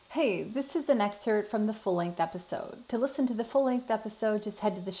Hey, this is an excerpt from the full-length episode. To listen to the full-length episode, just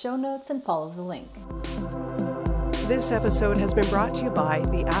head to the show notes and follow the link. This episode has been brought to you by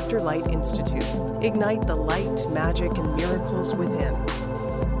the Afterlight Institute. Ignite the light, magic, and miracles within.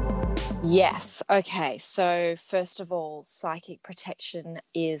 Yes. Okay. So first of all, psychic protection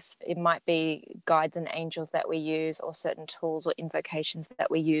it might be guides and angels that we use, or certain tools or invocations that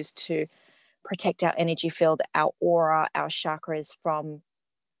we use to protect our energy field, our aura, our chakras from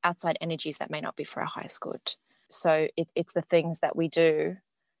outside energies that may not be for our highest good. So it's the things that we do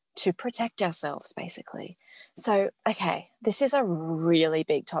to protect ourselves, basically. So, okay, this is a really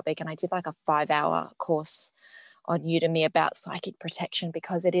big topic, and I did like a 5-hour course on Udemy about psychic protection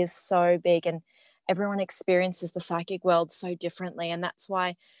because it is so big and everyone experiences the psychic world so differently. And that's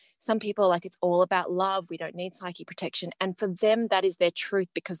why some people like it's all about love. We don't need psychic protection. And for them, that is their truth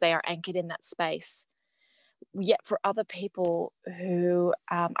because they are anchored in that space. Yet for other people who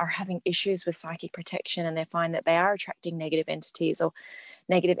are having issues with psychic protection and they find that they are attracting negative entities or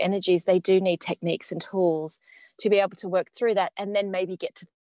negative energies, they do need techniques and tools to be able to work through that and then maybe get to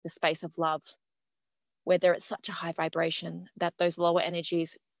the space of love where they're at such a high vibration that those lower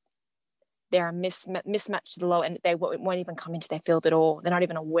energies, they're a mismatch to the low, and they won't even come into their field at all. They're not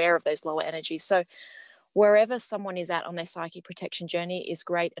even aware of those lower energies. So wherever someone is at on their psychic protection journey is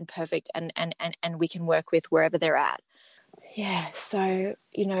great and perfect, and we can work with wherever they're at. Yeah, so,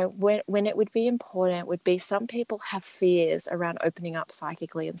 you know, when it would be important would be some people have fears around opening up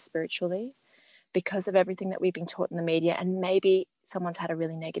psychically and spiritually because of everything that we've been taught in the media, and maybe someone's had a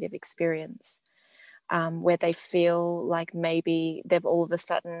really negative experience where they feel like maybe they've all of a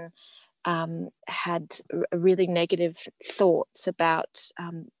sudden had really negative thoughts about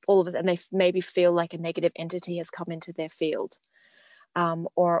all of it, and they maybe feel like a negative entity has come into their field,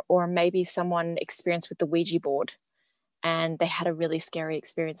 or maybe someone experienced with the Ouija board and they had a really scary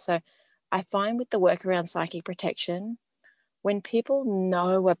experience. So I find with the work around psychic protection, when people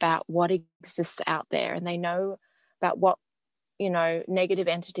know about what exists out there and they know about what, you know, negative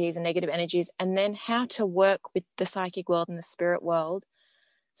entities and negative energies, and then how to work with the psychic world and the spirit world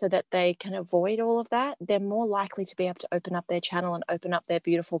so that they can avoid all of that, they're more likely to be able to open up their channel and open up their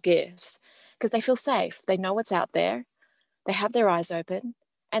beautiful gifts because they feel safe. They know what's out there. They have their eyes open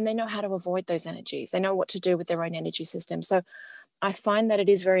and they know how to avoid those energies. They know what to do with their own energy system. So I find that it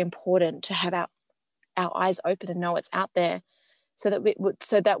is very important to have our eyes open and know what's out there so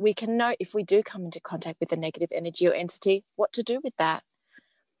that we can know if we do come into contact with a negative energy or entity, what to do with that.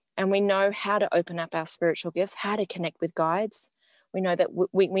 And we know how to open up our spiritual gifts, how to connect with guides. We know that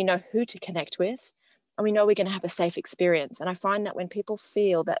we know who to connect with, and we know we're going to have a safe experience. And I find that when people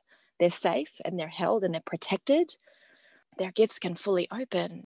feel that they're safe and they're held and they're protected, their gifts can fully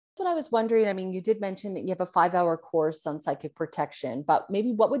open. What I was wondering, I mean, you did mention that you have a 5-hour course on psychic protection, but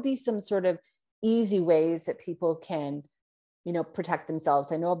maybe what would be some sort of easy ways that people can, you know, protect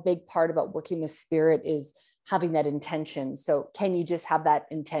themselves? I know a big part about working with spirit is having that intention. So can you just have that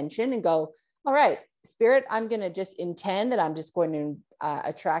intention and go, all right, spirit, I'm going to just intend that I'm just going to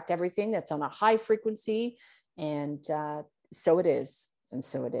attract everything that's on a high frequency. And so it is. And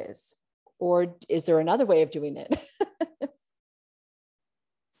so it is. Or is there another way of doing it?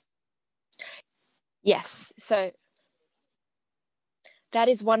 Yes. So that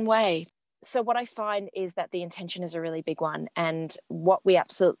is one way. So what I find is that the intention is a really big one. And what we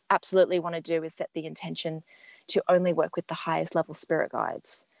absolutely want to do is set the intention to only work with the highest level spirit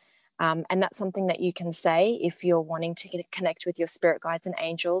guides. And that's something that you can say if you're wanting to connect with your spirit guides and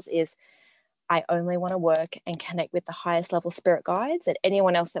angels is, I only want to work and connect with the highest level spirit guides, and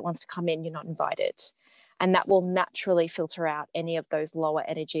anyone else that wants to come in, you're not invited. And that will naturally filter out any of those lower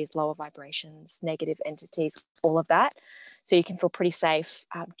energies, lower vibrations, negative entities, all of that. So you can feel pretty safe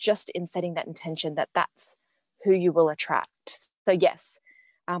just in setting that intention that that's who you will attract. So yes,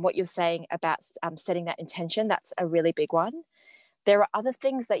 what you're saying about setting that intention, that's a really big one. There are other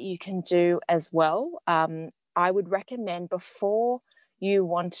things that you can do as well. I would recommend before you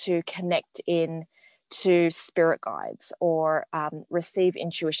want to connect in to spirit guides or receive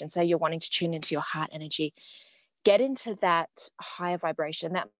intuition, say you're wanting to tune into your heart energy, get into that higher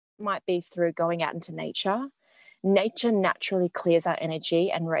vibration. That might be through going out into nature. Nature naturally clears our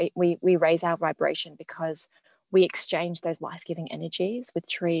energy, and we raise our vibration because we exchange those life-giving energies with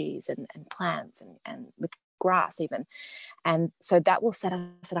trees and plants and with grass even. And so that will set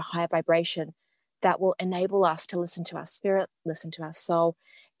us at a higher vibration that will enable us to listen to our spirit, listen to our soul.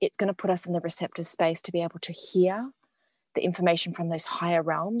 It's going to put us in the receptive space to be able to hear the information from those higher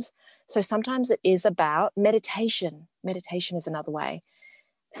realms. So sometimes it is about meditation. Meditation is another way.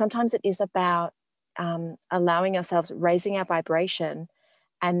 Sometimes it is about allowing ourselves, raising our vibration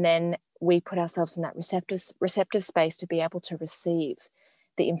And then we put ourselves in that receptive space to be able to receive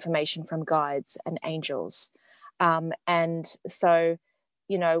the information from guides and angels. And so,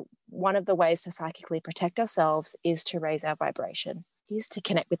 one of the ways to psychically protect ourselves is to raise our vibration, is to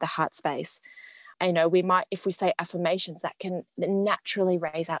connect with the heart space. We might, if we say affirmations, that can naturally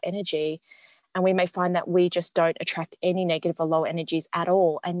raise our energy. And we may find that we just don't attract any negative or low energies at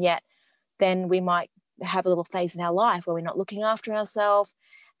all. And yet then we might have a little phase in our life where we're not looking after ourselves,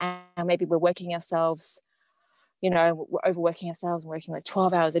 and maybe we're working ourselves, we're overworking ourselves and working like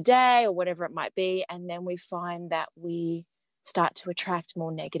 12 hours a day or whatever it might be. And then we find that we start to attract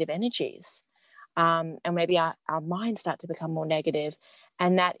more negative energies. And maybe our minds start to become more negative.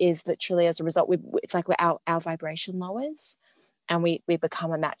 And that is literally as a result, it's like our vibration lowers, and we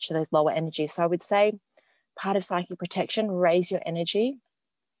become a match to those lower energies. So I would say part of psychic protection, raise your energy,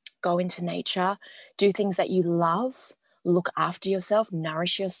 go into nature, do things that you love, look after yourself,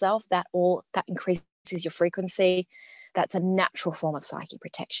 nourish yourself. That increases your frequency. That's a natural form of psychic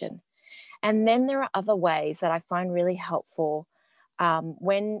protection. And then there are other ways that I find really helpful.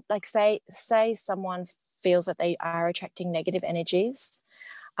 When, like, say someone feels that they are attracting negative energies,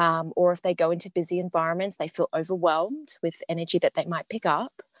 or if they go into busy environments, they feel overwhelmed with energy that they might pick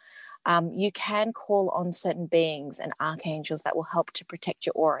up. You can call on certain beings and archangels that will help to protect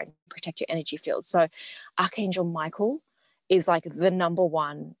your aura and protect your energy field. So Archangel Michael is like the number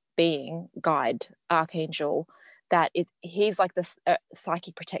one being, guide, archangel, he's like the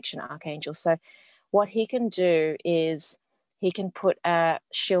psychic protection archangel. So what he can do is he can put a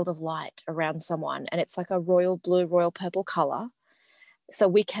shield of light around someone, and it's like a royal blue, royal purple color. So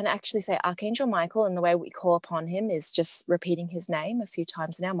we can actually say Archangel Michael, and the way we call upon him is just repeating his name a few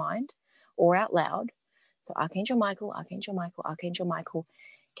times in our mind or out loud. So Archangel Michael, Archangel Michael, Archangel Michael,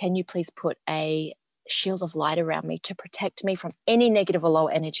 can you please put a shield of light around me to protect me from any negative or low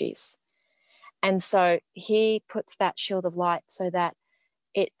energies? And so he puts that shield of light so that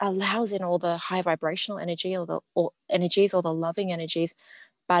it allows in all the high vibrational energy or the loving energies,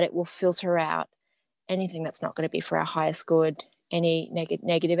 but it will filter out anything that's not going to be for our highest good, any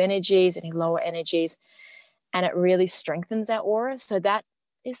negative energies, any lower energies, and it really strengthens our aura. So that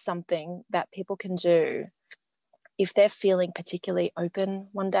is something that people can do if they're feeling particularly open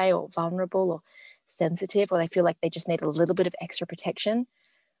one day, or vulnerable or sensitive, or they feel like they just need a little bit of extra protection.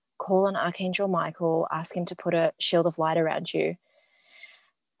 Call on Archangel Michael, ask him to put a shield of light around you,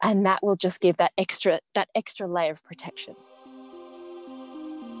 and that will just give that extra layer of protection.